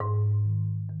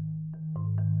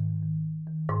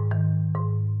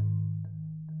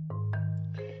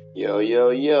Yo,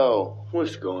 yo, yo,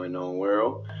 what's going on,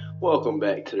 world? Welcome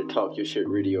back to the Talk Your Shit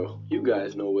Radio. You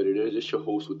guys know what it is. It's your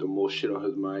host with the most shit on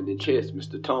his mind and chest,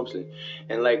 Mr. Thompson.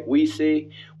 And like we say,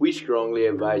 we strongly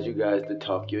advise you guys to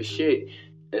talk your shit.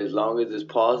 As long as it's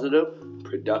positive,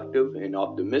 productive, and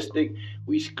optimistic,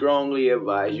 we strongly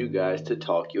advise you guys to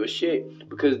talk your shit.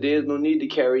 Because there's no need to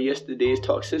carry yesterday's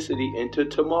toxicity into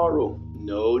tomorrow.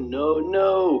 No, no,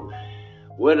 no.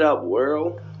 What up,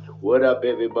 world? What up,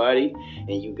 everybody?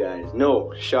 And you guys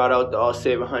know, shout out to all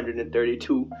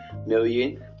 732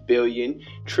 million, billion,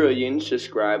 trillion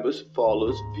subscribers,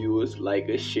 followers, viewers,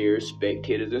 likers, shares,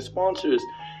 spectators, and sponsors.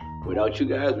 Without you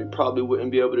guys, we probably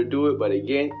wouldn't be able to do it. But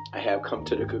again, I have come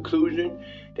to the conclusion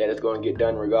that it's going to get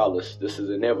done regardless. This is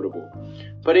inevitable.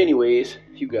 But anyways,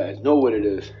 you guys know what it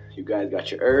is. You guys got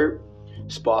your herb,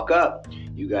 spark up.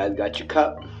 You guys got your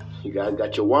cup. You guys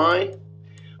got your wine.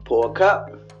 Pour a cup.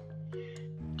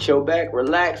 Chill back,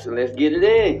 relax, and let's get it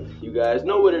in. You guys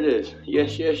know what it is.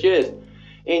 Yes, yes, yes.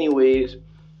 Anyways,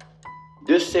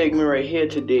 this segment right here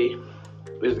today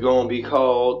is going to be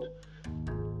called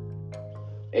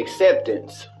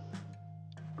Acceptance.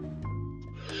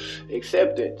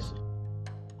 Acceptance.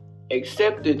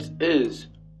 Acceptance is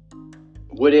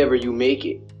whatever you make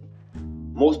it.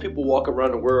 Most people walk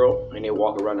around the world and they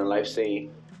walk around in life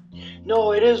saying,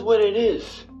 no, it is what it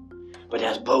is. But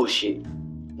that's bullshit.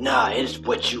 Nah, it's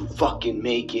what you fucking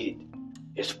make it.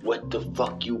 It's what the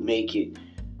fuck you make it.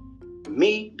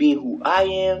 Me, being who I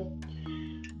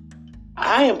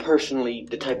am personally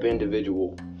the type of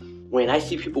individual, when I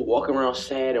see people walking around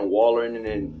sad and wallowing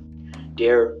in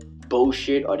their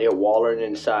bullshit, or they're wallowing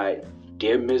inside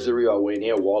their misery, or when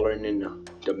they're wallowing in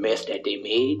the mess that they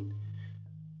made,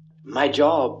 my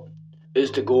job is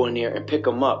to go in there and pick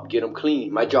them up, get them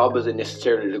clean. My job isn't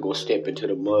necessarily to go step into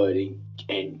the mud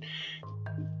and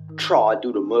trod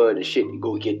through the mud and shit to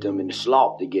go get them, in the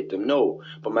slop to get them. No,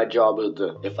 but my job is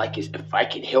to, if I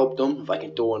can help them, if I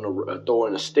can throw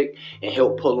in a stick and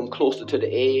help pull them closer to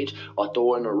the edge, or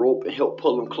throw in a rope and help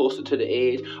pull them closer to the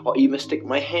edge, or even stick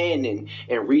my hand in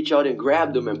and reach out and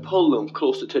grab them and pull them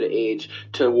closer to the edge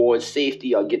towards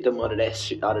safety, or get them out of that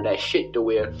shit to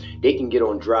where they can get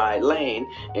on dry land.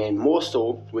 And more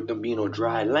so, with them being on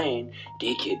dry land,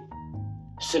 they can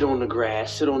sit on the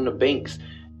grass, sit on the banks,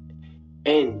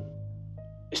 and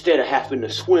instead of having to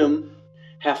swim,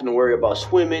 having to worry about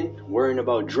swimming, worrying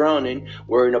about drowning,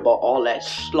 worrying about all that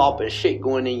slop and shit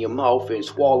going in your mouth and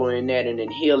swallowing that and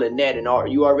inhaling that,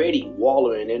 and you already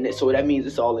wallowing in it. So that means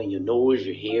it's all in your nose,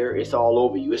 your hair, it's all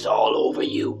over you. It's all over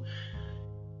you.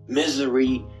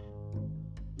 Misery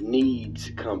needs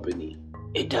company.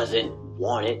 It doesn't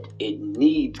want it. It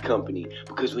needs company.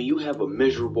 Because when you have a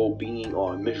miserable being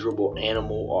or a miserable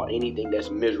animal or anything that's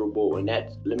miserable, and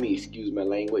that's, let me excuse my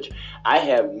language, I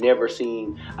have never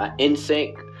seen an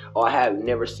insect, or I have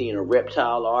never seen a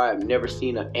reptile, or I have never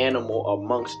seen an animal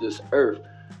amongst this earth,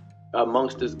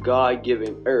 amongst this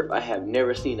God-given earth. I have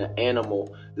never seen an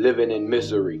animal living in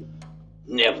misery.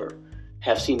 Never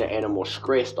have seen an animal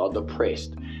stressed or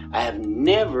depressed. I have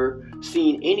never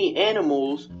seen any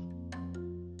animals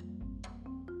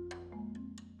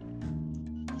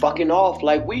fucking off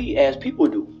like we as people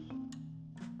do.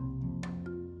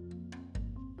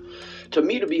 To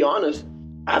me, to be honest,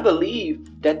 I believe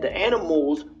that the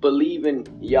animals believe in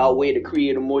Yahweh, the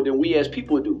Creator, more than we as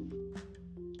people do.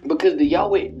 Because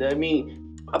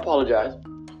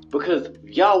because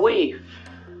Yahweh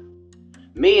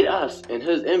made us in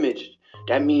His image.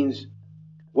 That means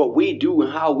what we do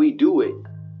and how we do it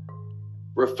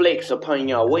reflects upon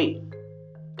Yahweh.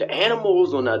 The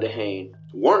animals, on the other hand,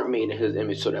 weren't made in His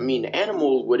image. So that means the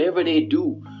animals, whatever they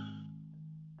do,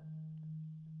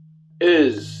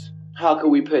 is, how can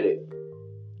we put it,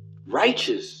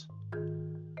 righteous,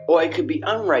 or it could be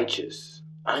unrighteous,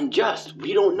 unjust.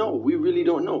 We don't know. We really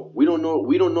don't know. We don't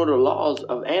know the laws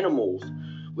of animals.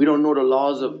 We don't know the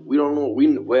laws of. We're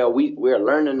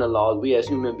learning the laws. We as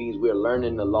human beings, we're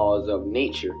learning the laws of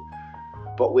nature,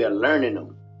 but we're learning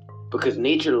them. Because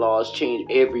nature laws change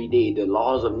every day. The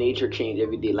laws of nature change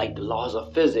every day. Like the laws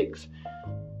of physics.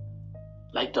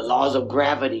 Like the laws of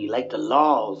gravity. Like the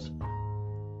laws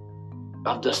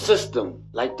of the system.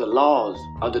 Like the laws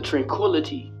of the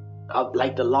tranquility.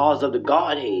 Like the laws of the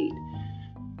Godhead.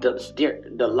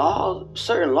 The laws,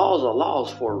 certain laws are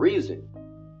laws for a reason.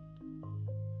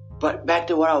 But back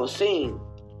to what I was saying.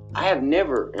 I have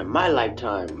never in my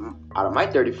lifetime, out of my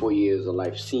 34 years of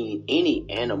life, seen any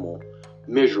animal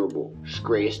miserable,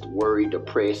 stressed, worried,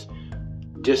 depressed,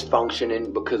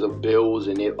 dysfunctioning because of bills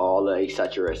and it all,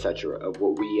 etc., of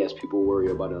what we as people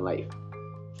worry about in life.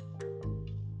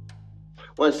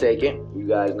 1 second, you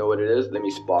guys know what it is. Let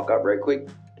me spark up right quick.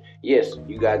 Yes,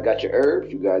 you guys got your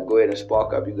herbs. You guys go ahead and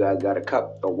spark up. You guys got a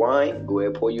cup of wine. Go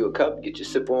ahead, pour you a cup. Get your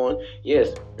sip on. Yes,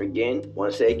 again,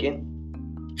 1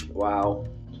 second. Wow,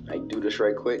 I do this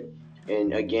right quick.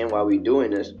 And again, while we doing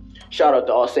this, shout out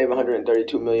to all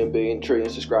 732 million billion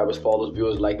trillion subscribers, followers,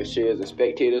 viewers, likers, shares, and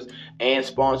spectators, and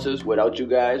sponsors. Without you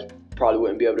guys, probably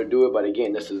wouldn't be able to do it. But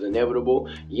again, this is inevitable.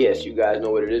 Yes, you guys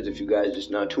know what it is. If you guys just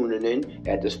now tuning in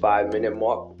at this 5-minute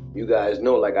mark, you guys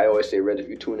know, like I always say, whether if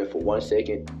you tune in for 1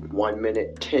 second, 1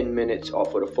 minute, 10 minutes, or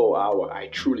for the full hour, I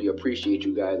truly appreciate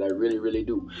you guys. I really, really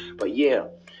do. But yeah,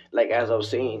 like as I was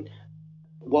saying,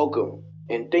 welcome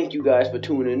and thank you guys for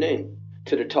tuning in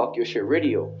to the Talk Your Shit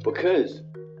Radio, because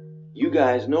you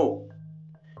guys know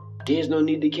there's no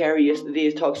need to carry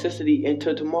yesterday's toxicity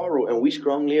into tomorrow, and we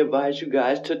strongly advise you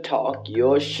guys to talk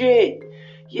your shit.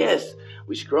 Yes,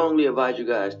 we strongly advise you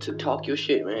guys to talk your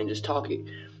shit, man. Just talk it.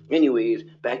 Anyways,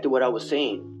 back to what I was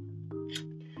saying.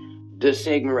 This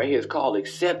segment right here is called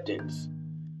Acceptance.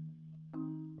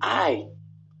 I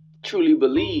truly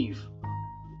believe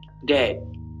that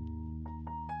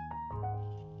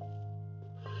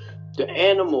the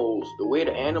way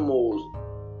the animals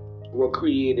were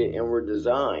created and were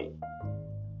designed,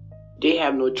 they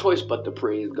have no choice but to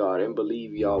praise God and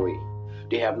believe Yahweh.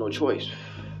 They have no choice.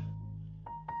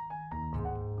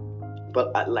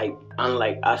 But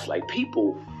unlike us, like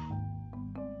people,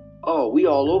 we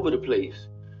all over the place.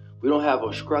 We don't have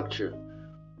a structure.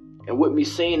 And with me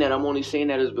saying that, I'm only saying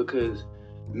that is because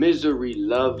misery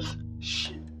loves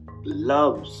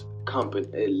company.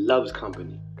 It loves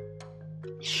company.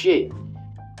 Shit.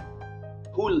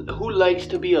 Who likes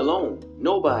to be alone?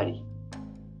 Nobody.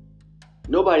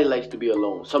 Nobody likes to be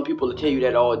alone. Some people will tell you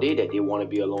that all day, that they want to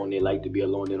be alone. They like to be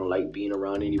alone. They don't like being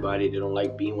around anybody. They don't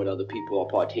like being with other people or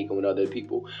partaking with other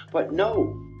people. But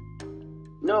no.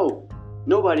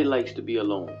 Nobody likes to be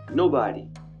alone. Nobody.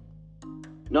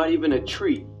 Not even a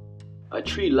tree. A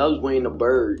tree loves when the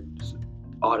birds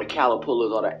or the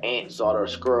caterpillars or the ants or the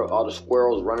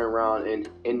squirrels running around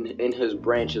in his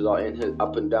branches or in his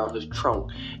up and down his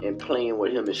trunk and playing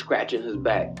with him and scratching his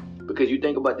back. Because you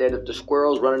think about that, if the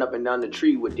squirrels running up and down the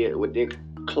tree with their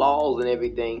claws and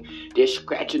everything, they're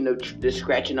scratching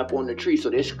up on the tree, so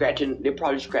they're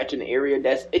probably scratching the area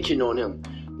that's itching on him,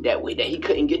 that way that he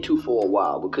couldn't get to for a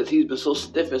while, because he's been so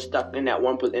stiff and stuck in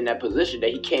that position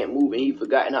that he can't move, and he's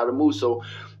forgotten how to move. So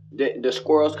the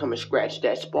squirrels come and scratch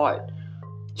that spot.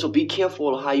 So be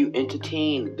careful how you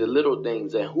entertain the little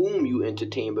things and whom you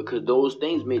entertain, because those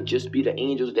things may just be the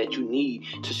angels that you need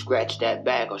to scratch that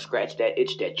back or scratch that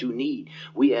itch that you need.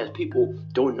 We as people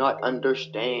do not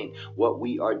understand what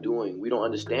we are doing. We don't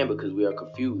understand because we are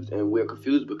confused, and we're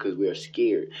confused because we are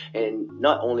scared. And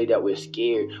not only that we're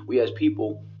scared, we as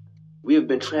people, we have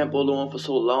been trampled on for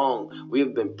so long. We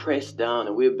have been pressed down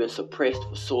and we have been suppressed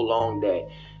for so long that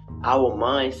our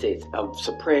mindsets of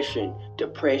suppression,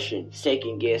 depression,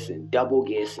 second guessing, double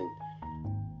guessing,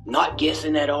 not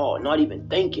guessing at all, not even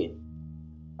thinking,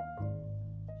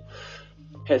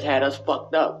 has had us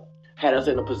fucked up, had us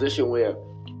in a position where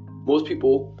most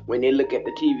people, when they look at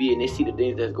the TV and they see the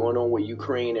things that's going on with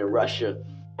Ukraine and Russia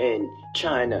and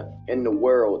China and the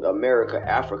world, America,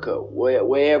 Africa,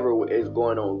 wherever is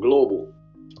going on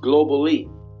globally,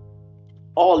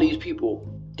 all these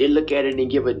people, they look at it and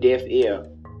give a deaf ear.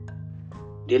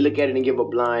 They look at it and give a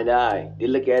blind eye. They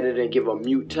look at it and give a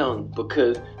mute tongue,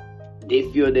 because they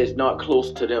feel that it's not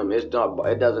close to them. It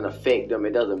doesn't affect them.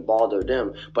 It doesn't bother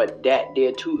them. But that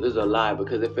there too is a lie,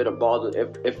 because if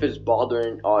it's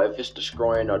bothering or if it's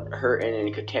destroying or hurting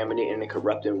and contaminating and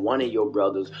corrupting one of your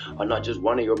brothers, or not just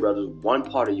one of your brothers, one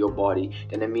part of your body,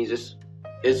 then that means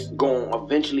it's going to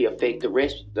eventually affect the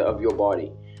rest of your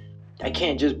body. I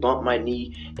can't just bump my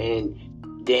knee and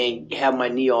then have my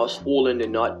knee all swollen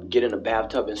and not get in a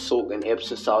bathtub and soak in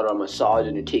Epsom salt or massage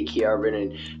it and take care of it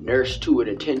and nurse to it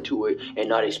and tend to it and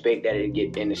not expect it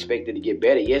to get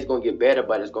better. Yeah, it's gonna get better,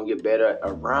 but it's gonna get better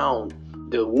around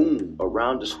the wound,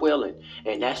 around the swelling,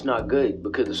 and that's not good,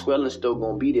 because the swelling's still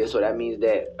gonna be there. So that means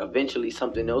that eventually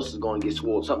something else is gonna get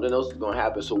swollen, something else is gonna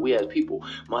happen. So we as people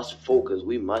must focus.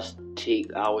 We must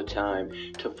take our time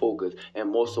to focus, and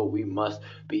more so we must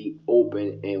be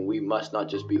open, and we must not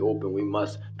just be open, we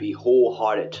must be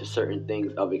wholehearted to certain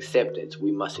things of acceptance.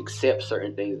 We must accept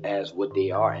certain things as what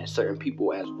they are and certain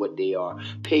people as what they are.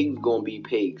 Pigs gonna be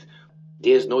pigs.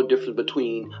 There's no difference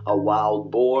between a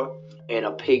wild boar and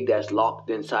a pig that's locked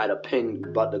inside a pen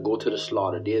about to go to the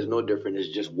slaughter. There's no difference.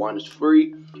 It's just one's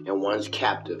free and one's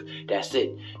captive. That's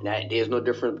it. Now, there's no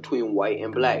difference between white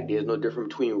and black. There's no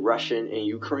difference between Russian and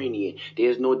Ukrainian.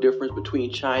 There's no difference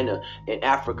between China and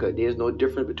Africa. There's no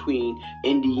difference between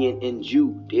Indian and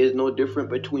Jew. There's no difference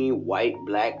between white,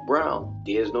 black, brown.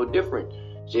 There's no difference.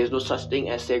 There's no such thing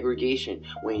as segregation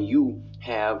when you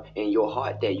have in your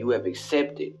heart that you have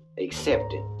accepted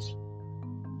acceptance.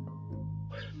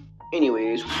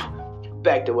 Anyways,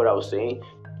 back to what I was saying.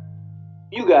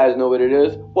 You guys know what it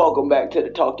is. Welcome back to the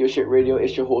Talk Your Shit Radio.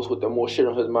 It's your host with the most shit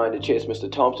on his mind, the Chase,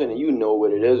 Mr. Thompson. And you know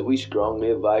what it is. We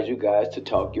strongly advise you guys to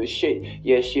talk your shit.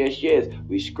 Yes, yes, yes.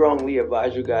 We strongly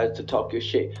advise you guys to talk your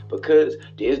shit. Because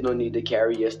there's no need to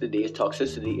carry yesterday's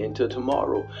toxicity into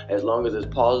tomorrow. As long as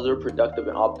it's positive, productive,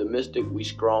 and optimistic, we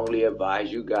strongly advise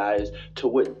you guys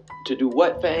to do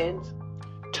what, fans?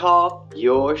 Talk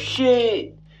your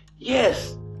shit.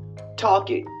 Yes. Talk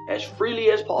it as freely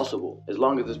as possible. As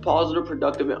long as it's positive,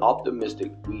 productive, and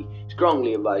optimistic, we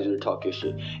strongly advise you to talk your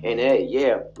shit. And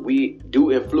yeah, we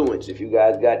do influence. If you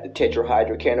guys got the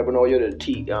tetrahydrocannabinol,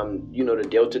 the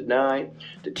Delta 9,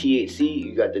 the THC,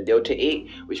 you got the Delta 8,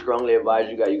 we strongly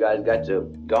advise you guys got the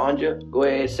ganja, go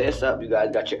ahead, set up. You guys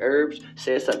got your herbs,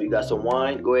 set up. You got some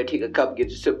wine, go ahead, take a cup, get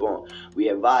your sip on. We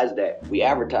advise that. We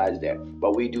advertise that.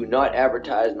 But we do not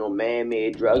advertise no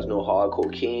man-made drugs, no hard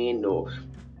cocaine, no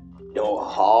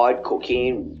hard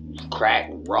cocaine,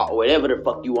 crack, raw, whatever the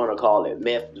fuck you want to call it,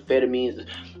 methamphetamines,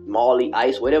 Molly,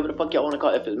 ice, whatever the fuck y'all want to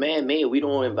call it. If it's man-made, we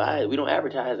don't advise, we don't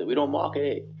advertise it, we don't market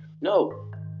it. No,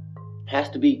 it has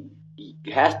to be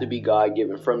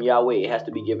God-given from Yahweh. It has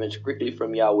to be given strictly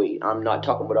from Yahweh. I'm not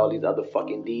talking about all these other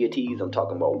fucking deities. I'm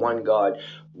talking about one God,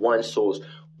 one source,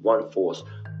 one force,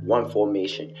 one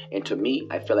formation. And to me,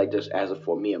 I feel like this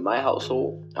for me and my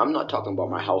household, I'm not talking about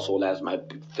my household as my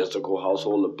physical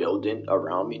household, a building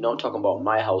around me. No, I'm talking about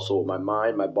my household, my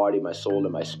mind, my body, my soul,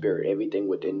 and my spirit. Everything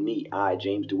within me, I,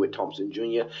 James DeWitt Thompson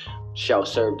Jr., shall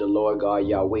serve the Lord God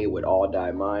Yahweh with all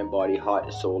thy mind, body,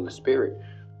 heart, soul, and spirit.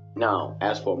 Now,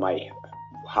 as for my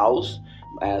house,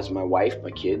 as my wife,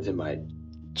 my kids, and my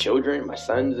children, my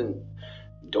sons and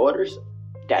daughters,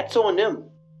 that's on them.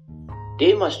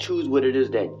 They must choose what it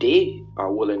is that they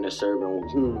are willing to serve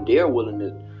and whom they are willing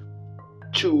to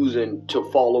choose and to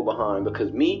follow behind.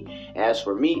 Because as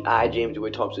for me, I, James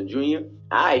DeWitt Thompson Jr.,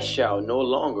 I shall no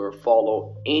longer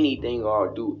follow anything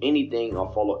or do anything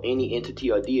or follow any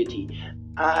entity or deity.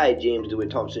 I, James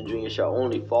DeWitt Thompson Jr., shall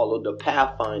only follow the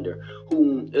Pathfinder,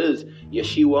 whom is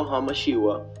Yeshua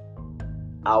HaMashiach,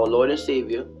 our Lord and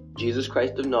Savior, Jesus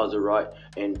Christ of Nazareth.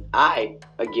 And I,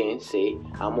 again, say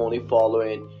I'm only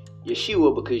following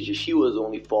Yeshua because Yeshua is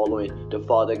only following the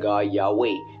Father God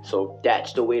Yahweh. So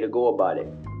that's the way to go about it.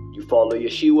 You follow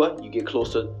Yeshua, you get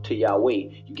closer to Yahweh.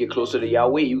 You get closer to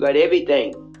Yahweh, you got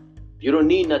everything. You don't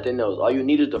need nothing else. All you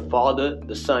need is the Father,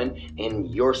 the Son, and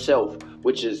yourself,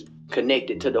 which is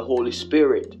connected to the Holy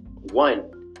Spirit. One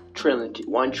Trinity,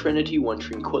 one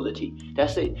tranquility.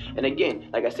 That's it. And again,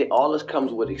 like I said, all this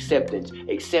comes with acceptance.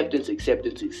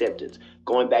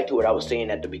 Going back to what I was saying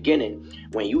at the beginning,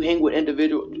 when you hang with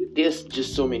individuals, there's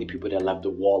just so many people that love to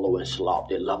wallow in slop.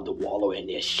 They love to wallow in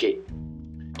their shit.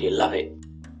 They love it.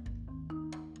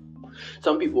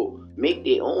 Some people make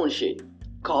their own shit.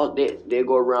 They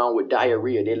go around with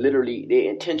diarrhea. They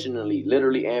intentionally,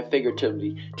 literally and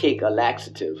figuratively take a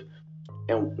laxative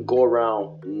and go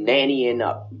around nannying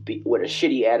up with a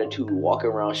shitty attitude, walking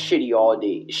around shitty all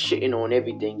day, shitting on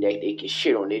everything that they can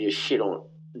shit on. They just shit on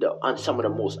some of the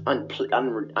most unhumane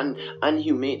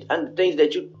things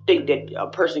that you think that a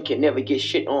person can never get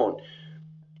shit on.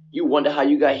 You wonder how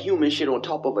you got human shit on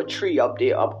top of a tree up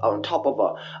there, up on top of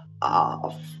a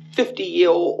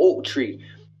 50-year-old oak tree.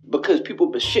 Because people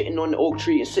been shitting on the oak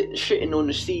tree and shitting on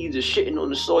the seeds and shitting on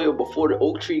the soil before the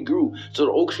oak tree grew. So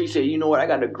the oak tree said, you know what, I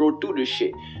got to grow through this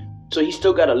shit. So he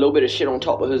still got a little bit of shit on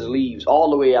top of his leaves all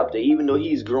the way up there. Even though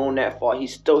he's grown that far, he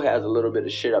still has a little bit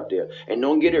of shit up there. And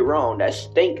don't get it wrong, that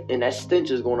stink and that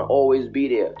stench is going to always be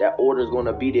there. That odor is going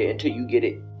to be there until you get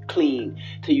it clean.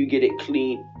 Till you get it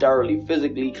clean thoroughly,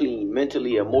 physically clean,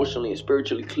 mentally, emotionally, and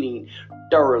spiritually clean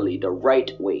thoroughly, the right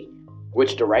way.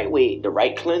 Which the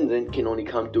right cleansing can only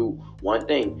come through one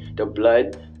thing: the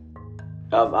blood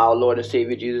of our Lord and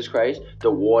Savior Jesus Christ,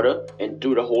 the water, and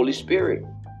through the Holy Spirit.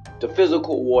 The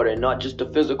physical water, and not just the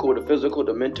physical,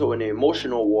 the mental, and the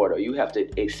emotional water. You have to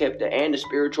accept that, and the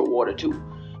spiritual water too.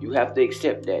 You have to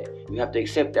accept that. You have to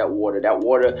accept that water. That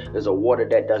water is a water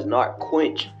that does not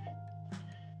quench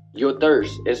your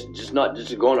thirst. It's just not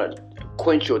just gonna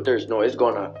quench your thirst. No, it's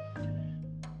gonna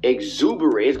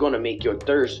exuberate. It's gonna make your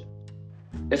thirst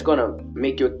it's gonna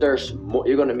make your thirst more.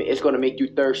 It's gonna make you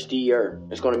thirstier.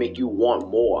 It's gonna make you want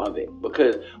more of it,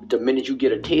 because the minute you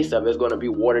get a taste of it, it's gonna be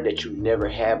water that you never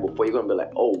had before. You're gonna be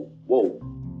like, oh, whoa,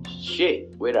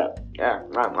 shit, wait up, yeah,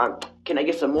 can I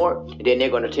get some more? And then they're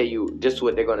gonna tell you, this is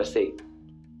what they're gonna say.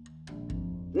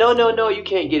 No, you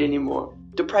can't get any more.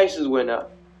 The prices went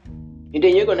up. And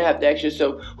then you're gonna have to ask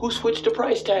yourself, who switched the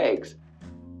price tags?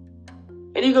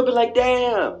 And you're gonna be like,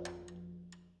 damn,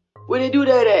 where they do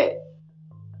that at?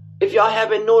 If y'all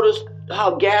haven't noticed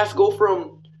how gas go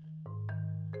from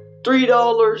 $3,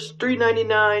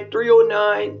 $3.99,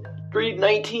 $3.09,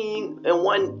 $3.19 in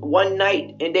one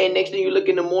night, and then next thing you look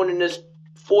in the morning, it's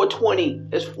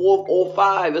 $4.20, it's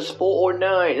 $4.05, it's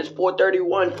 $4.09, it's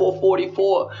 $4.31,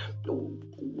 $4.44.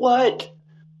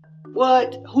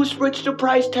 What? Who switched the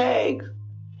price tag?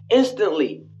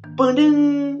 Instantly.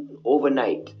 Boom,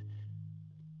 overnight.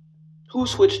 Who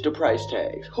switched the price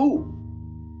tags? Who?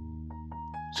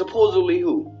 Supposedly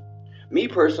who? Me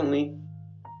personally,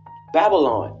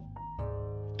 Babylon.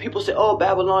 People say, oh,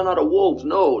 Babylon are the wolves.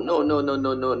 No.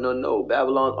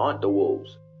 Babylon aren't the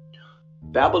wolves.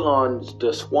 Babylon's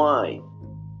the swine.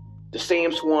 The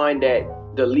same swine that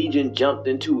the legion jumped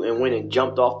into and went and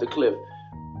jumped off the cliff.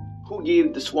 Who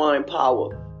gave the swine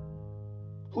power?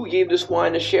 Who gave the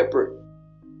swine a shepherd?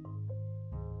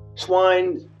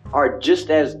 Swines are just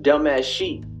as dumb as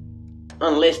sheep,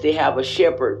 unless they have a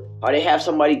shepherd or they have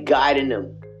somebody guiding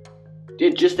them.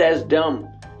 They're just as dumb.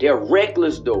 They're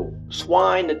reckless though.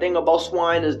 Swine, the thing about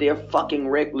swine is they're fucking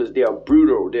reckless. They're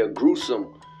brutal. They're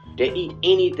gruesome. They eat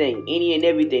anything, any and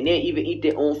everything. They even eat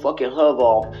their own fucking hub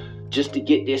off just to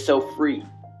get themselves free.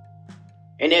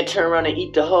 And they'll turn around and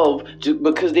eat the hub just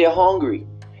because they're hungry.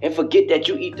 And forget that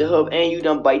you eat the hub and you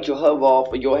done bite your hub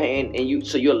off of your hand, and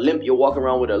so you're limp. You're walking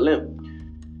around with a limp.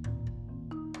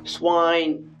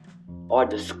 Swine are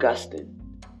disgusting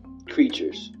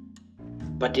creatures,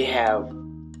 but they have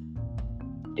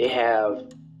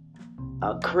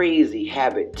a crazy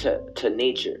habit to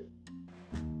nature.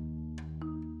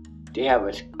 They have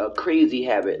a crazy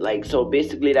habit. Like, so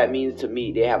basically that means to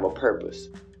me they have a purpose.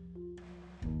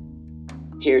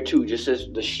 Here too, just as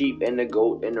the sheep and the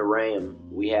goat and the ram,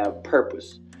 we have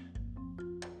purpose.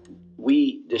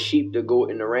 We, the sheep, the goat,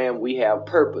 and the ram, we have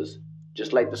purpose.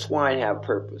 Just like the swine have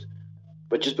purpose.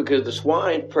 But just because the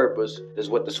swine purpose is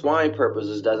what the swine purpose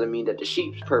is, doesn't mean that the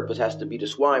sheep's purpose has to be the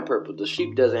swine purpose. The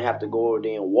sheep doesn't have to go over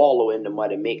there and wallow in the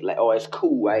mud and make like, oh, it's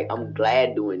cool, right? I'm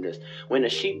glad doing this. When the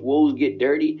sheep wool get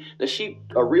dirty,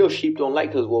 a real sheep don't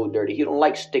like his wool dirty. He don't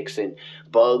like sticks and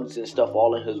bugs and stuff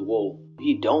all in his wool.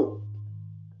 He don't.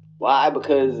 Why?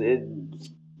 Because it's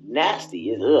nasty.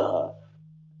 It's ugh.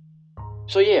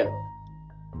 So yeah,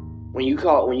 when you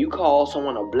call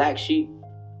someone a black sheep,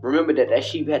 remember that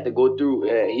sheep had to go through.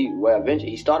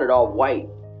 Eventually he started off white,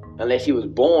 unless he was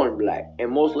born black, and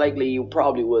most likely he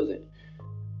probably wasn't.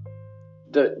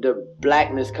 The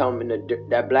blackness come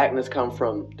that blackness come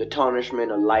from the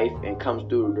tarnishment of life, and comes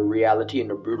through the reality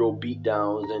and the brutal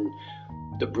beatdowns and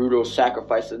the brutal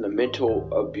sacrifices, and the mental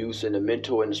abuse, and the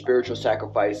mental and the spiritual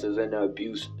sacrifices, and the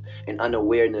abuse and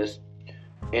unawareness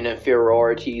and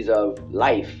inferiorities of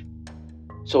life.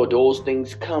 So those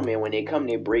things come, and when they come,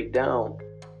 they break down.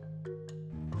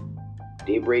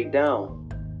 They break down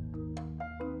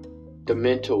the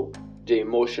mental, the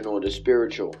emotional, the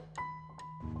spiritual,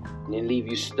 and then leave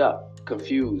you stuck,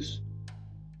 confused,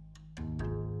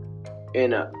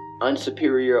 in an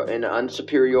superior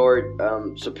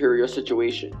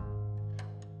situation.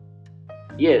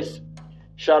 Yes.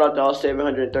 Shout out to all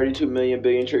 732 million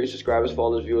billion trillion subscribers,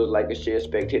 followers, viewers, likers, shares,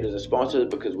 spectators, and sponsors,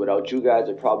 because without you guys,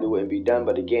 it probably wouldn't be done.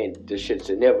 But again, this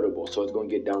shit's inevitable, so it's going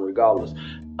to get done regardless.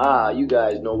 You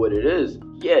guys know what it is.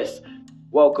 Yes.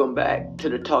 Welcome back to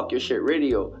the Talk Your Shit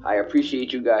Radio. I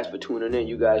appreciate you guys for tuning in.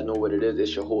 You guys know what it is.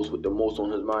 It's your host with the most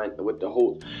on his mind.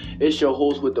 It's your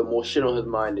host with the most shit on his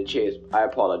mind and chest. I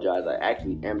apologize. I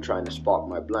actually am trying to spark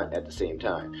my blunt at the same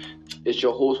time. It's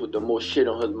your host with the most shit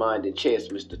on his mind and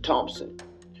chest, Mr. Thompson.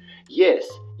 Yes,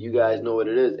 you guys know what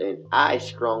it is, and I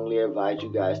strongly advise you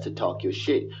guys to talk your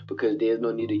shit, because there's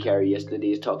no need to carry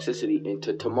yesterday's toxicity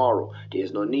into tomorrow.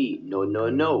 There's no need.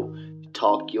 No.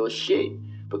 Talk your shit,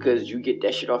 because you get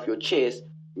that shit off your chest.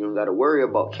 You don't got to worry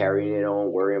about carrying it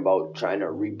on, worrying about trying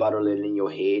to rebuttal it in your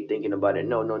head, thinking about it.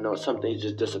 No. Some things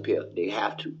just disappear. They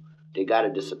have to. They got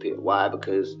to disappear. Why?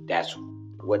 Because that's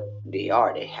what they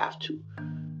are. They have to.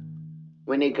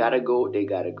 When they got to go, they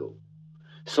got to go.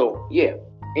 So, yeah.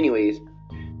 Anyways,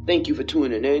 Thank you for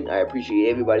tuning in. I appreciate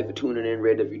everybody for tuning in.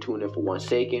 Whether if you tune in for 1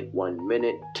 second, 1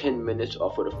 minute, 10 minutes,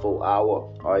 or for the full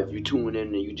hour, or if you tune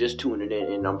in and you just tuning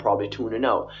in and I'm probably tuning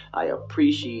out, I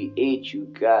appreciate you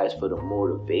guys for the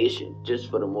motivation, just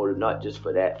for the motive, not just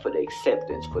for that, for the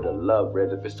acceptance, for the love.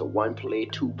 Whether if it's a 1 play,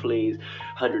 2 plays,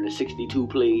 162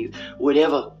 plays,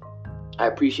 whatever. I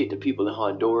appreciate the people in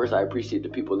Honduras. I appreciate the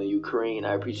people in Ukraine.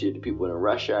 I appreciate the people in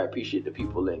Russia. I appreciate the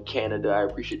people in Canada. I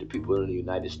appreciate the people in the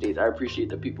United States. I appreciate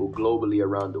the people globally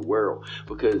around the world.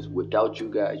 Because without you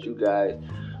guys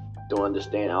don't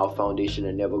understand our foundation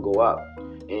will never go up.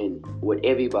 And with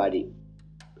everybody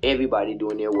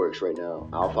doing their works right now,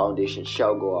 our foundation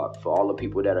shall go up. For all the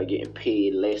people that are getting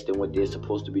paid less than what they're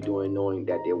supposed to be doing, knowing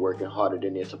that they're working harder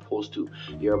than they're supposed to,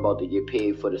 you're about to get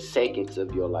paid for the seconds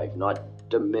of your life, not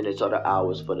the minutes or the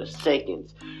hours, for the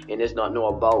seconds. And it's not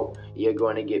about you're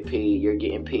going to get paid, you're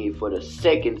getting paid for the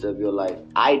seconds of your life.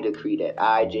 I decree that.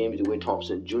 I, James DeWitt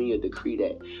Thompson Jr., decree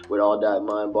that with all thy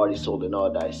mind, body, soul, and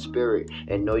all thy spirit.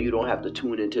 And no, you don't have to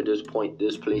tune into this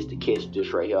place to catch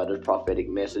this right here, this prophetic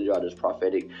message or this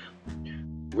prophetic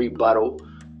rebuttal.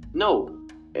 No.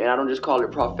 And I don't just call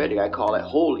it prophetic, I call it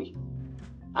holy.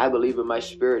 I believe in my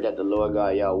spirit that the Lord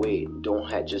God Yahweh don't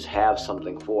just have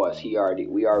something for us. We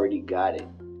already got it.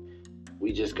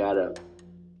 We just gotta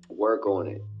work on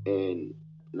it and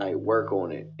work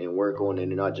on it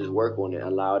and not just work on it.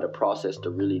 Allow the process to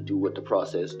really do what the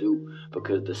process do,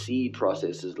 because the seed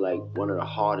process is like one of the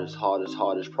hardest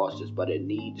process, but it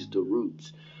needs the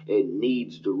roots. It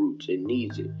needs the roots. It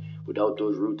needs it. Without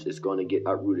those roots, it's gonna get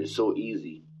uprooted so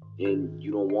easy, and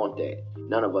you don't want that.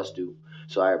 None of us do.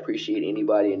 So I appreciate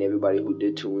anybody and everybody who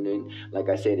did tune in. Like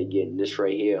I said again, this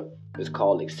right here is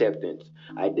called acceptance.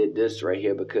 I did this right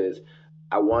here because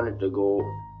I wanted to go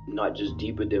not just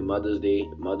deeper than Mother's Day.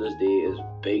 Mother's Day is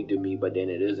big to me, but then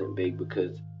it isn't big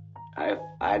because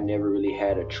I never really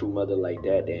had a true mother like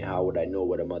that. Then how would I know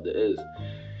what a mother is?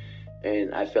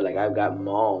 And I feel like I've got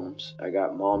moms. I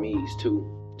got mommies too.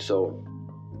 So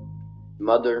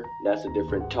mother, that's a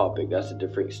different topic. That's a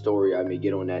different story. I may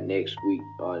get on that next week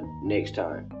or next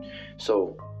time.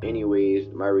 So anyways,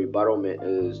 my rebuttal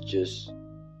is just,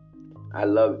 I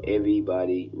love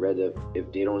everybody, rather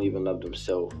if they don't even love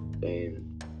themselves.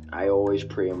 And I always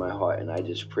pray in my heart, and I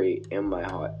just pray in my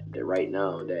heart that right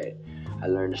now that I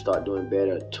learn to start doing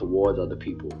better towards other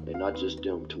people, and not just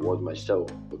them, towards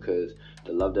myself, because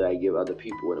the love that I give other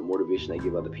people and the motivation I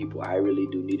give other people, I really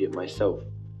do need it myself.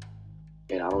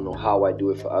 And I don't know how I do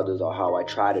it for others or how I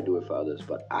try to do it for others,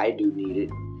 but I do need it,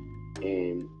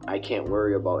 and I can't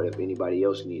worry about if anybody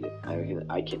else needs it.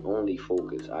 I can only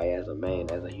focus. I, as a man,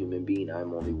 as a human being,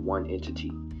 I'm only one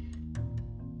entity,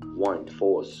 one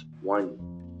force, one.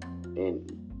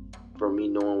 And from me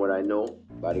knowing what I know,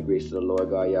 by the grace of the Lord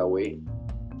God Yahweh,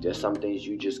 there's some things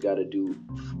you just got to do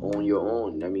on your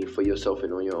own. I mean, for yourself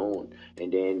and on your own.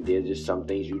 And then there's just some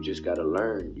things you just got to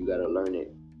learn. You got to learn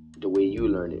it the way you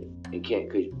learn it. And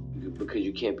because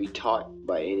you can't be taught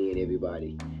by any and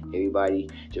everybody. Everybody,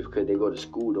 just because they go to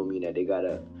school don't mean that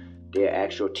they're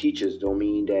actual teachers. Don't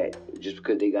mean that just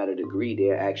because they got a degree,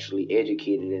 they're actually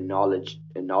educated and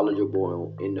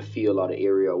knowledgeable in the field or the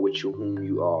area whom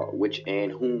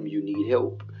you need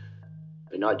help.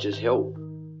 And not just help.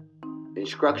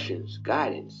 Instructions,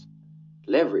 guidance,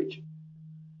 leverage.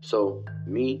 So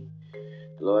me,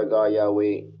 Lord God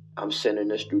Yahweh, I'm sending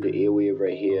this through the airwave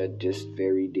right here this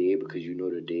very day, because you know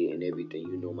the day and everything.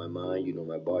 You know my mind, you know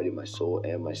my body, my soul,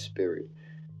 and my spirit.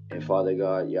 And Father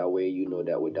God, Yahweh, you know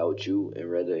that without you, and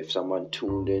rather if someone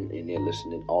tuned in and they're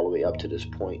listening all the way up to this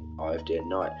point, or if they're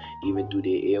not, even through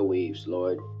their airwaves,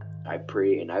 Lord, I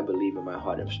pray and I believe in my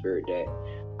heart and spirit that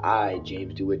I,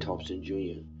 James DeWitt Thompson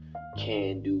Jr.,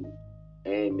 can do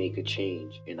and make a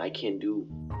change. And I can do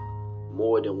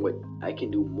more than what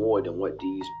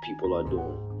these people are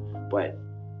doing. But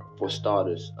for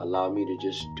starters, allow me to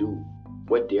just do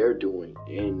what they're doing,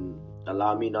 and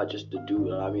allow me not just to do,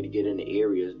 allow me to get in the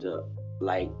areas, the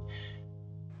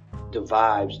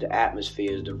vibes, the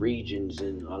atmospheres, the regions,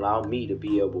 and allow me,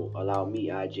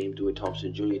 I, James DeWitt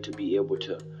Thompson Jr., to be able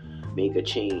to make a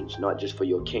change, not just for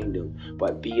your kingdom,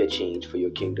 but be a change for your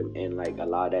kingdom, and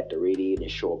allow that to radiate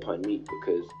and show upon me,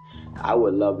 because I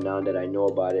would love, now that I know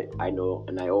about it, I know,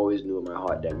 and I always knew in my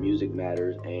heart that music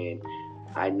matters, and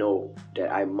I know that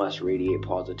I must radiate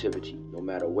positivity no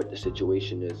matter what the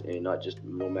situation is, and not just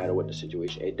no matter what the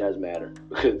situation. It does matter,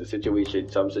 because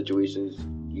some situations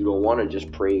you don't want to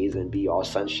just praise and be all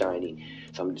sunshiny.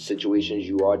 Some situations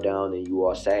you are down and you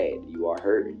are sad, you are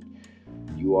hurting,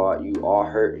 you are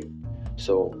hurting.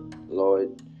 So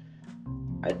Lord,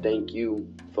 I thank you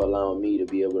for allowing me to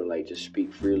be able to like just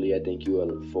speak freely. I thank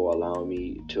you for allowing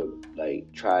me to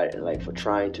like try and like for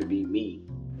trying to be me.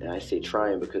 And I say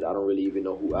trying because I don't really even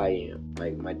know who I am.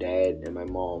 Like my dad and my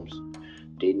mom's,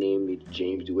 they named me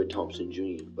James DeWitt Thompson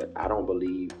Jr., but I don't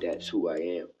believe that's who I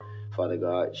am. Father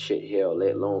God, shit, hell,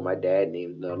 let alone my dad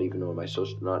named, not even on my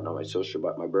social, not my social,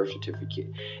 but my birth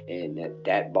certificate. And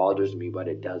that bothers me, but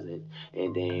it doesn't.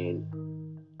 And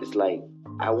then it's like,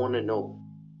 I want to know,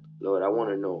 Lord, I want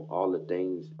to know all the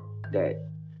things that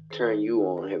turn you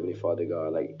on, Heavenly Father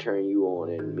God, like turn you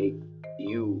on and make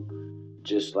you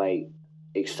just like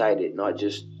excited, not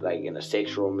just like in a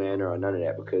sexual manner or none of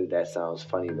that, because that sounds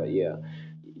funny, but yeah,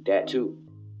 that too,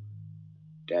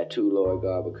 Lord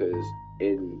God, because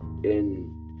in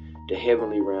the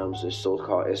heavenly realms it's so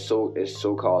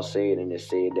called saying, and it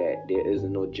said that there is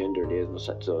no gender, there is no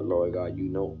such. So Lord God, you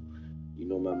know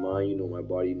my mind, you know my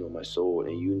body, you know my soul,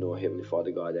 and you know, Heavenly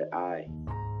Father God, that I,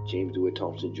 James DeWitt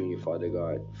Thompson Jr., Father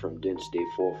God, from this day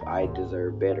forth, I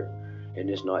deserve better. And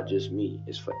it's not just me,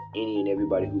 it's for any and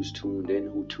everybody who's tuned in,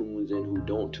 who tunes in, who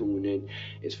don't tune in.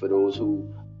 It's for those who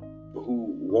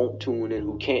won't tune in,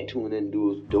 who can't tune in,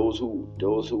 those who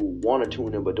want to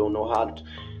tune in but don't know how to.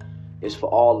 It's for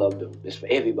all of them. It's for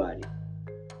everybody.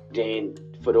 Then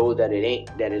for those that it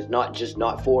ain't, that is not just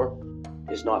not for,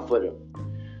 it's not for them.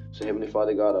 So Heavenly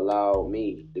Father God, allow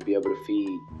me to be able to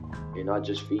feed, and not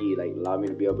just feed, like allow me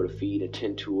to be able to feed and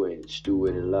tend to and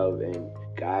steward and love and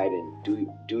guide and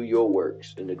do your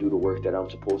works, and to do the work that I'm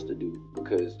supposed to do.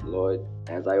 Because Lord,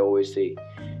 as I always say,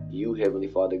 you, Heavenly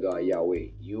Father God, Yahweh,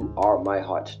 you are my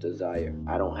heart's desire.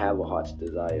 I don't have a heart's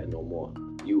desire no more.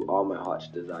 You are my heart's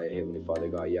desire, Heavenly Father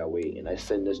God, Yahweh. And I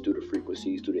send this through the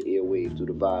frequencies, through the airwaves, through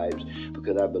the vibes,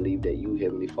 because I believe that you,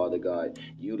 Heavenly Father God,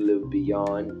 you live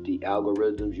beyond the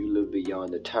algorithms, you live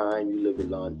beyond the time, you live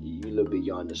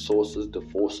beyond the sources, the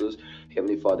forces,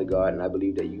 Heavenly Father God. And I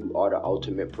believe that you are the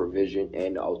ultimate provision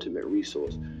and the ultimate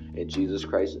resource. In Jesus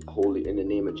Christ, holy, in the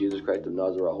name of Jesus Christ of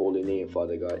Nazareth, holy name,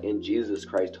 Father God. In Jesus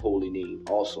Christ, holy name,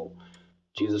 also,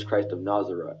 Jesus Christ of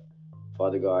Nazareth,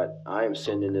 Father God, I am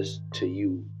sending this to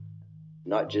you,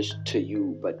 not just to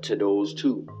you, but to those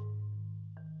too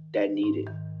that need it.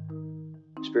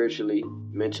 Spiritually,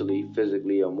 mentally,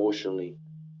 physically, emotionally,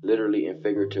 literally and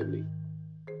figuratively.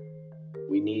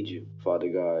 We need you, Father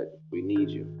God. We need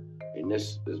you. And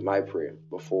this is my prayer.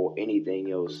 Before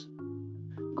anything else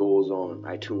goes on,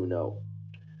 I tune out.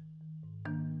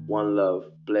 One love,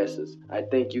 blesses. I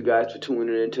thank you guys for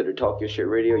tuning in to the Talk Your Shit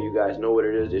Radio. You guys know what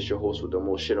it is. It's your host with the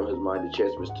most shit on his mind, the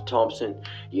chest, Mr. Thompson.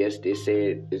 Yes, they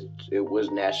said it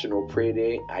was National Prayer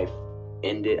Day. I've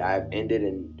ended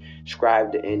and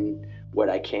scribed in what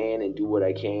I can and do what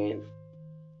I can.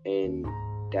 And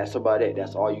that's about it.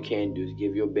 That's all you can do is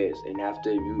give your best. And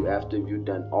after you've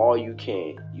done all you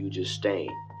can, you just stand.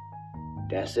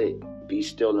 That's it. Be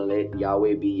still and let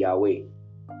Yahweh be Yahweh.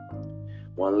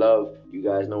 One love. You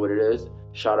guys know what it is.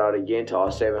 Shout out again to all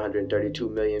 732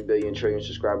 million billion trillion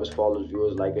subscribers, followers,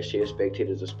 viewers, likers, shares,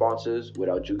 spectators, and sponsors.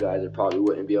 Without you guys, it probably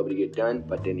wouldn't be able to get done.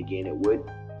 But then again, it would,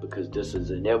 because this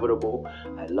is inevitable.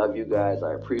 I love you guys.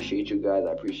 I appreciate you guys.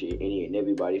 I appreciate any and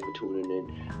everybody for tuning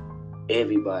in.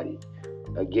 Everybody.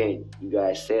 Again, you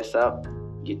guys sess up.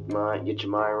 Get your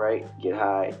mind right. Get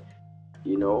high.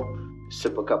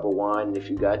 Sip a cup of wine, and if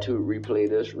you got to, replay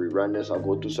this, rerun this. I'll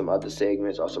go through some other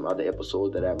segments or some other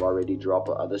episodes that I've already dropped,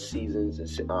 or other seasons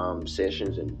and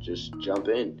sessions, and just jump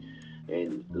in.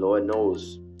 And Lord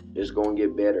knows it's gonna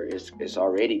get better. It's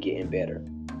already getting better.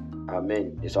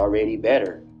 Amen. It's already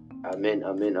better. Amen.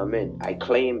 Amen. Amen. I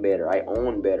claim better. I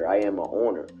own better. I am an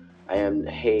owner. I am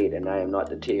the head and I am not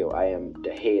the tail. I am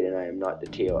the head and I am not the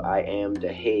tail. I am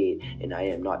the head and I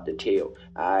am not the tail.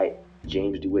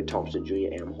 James DeWitt Thompson Jr.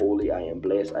 I am holy, I am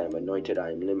blessed, I am anointed,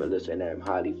 I am limitless, and I am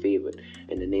highly favored.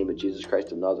 In the name of Jesus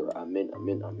Christ of Nazareth, amen,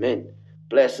 amen, amen.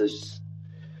 Bless us.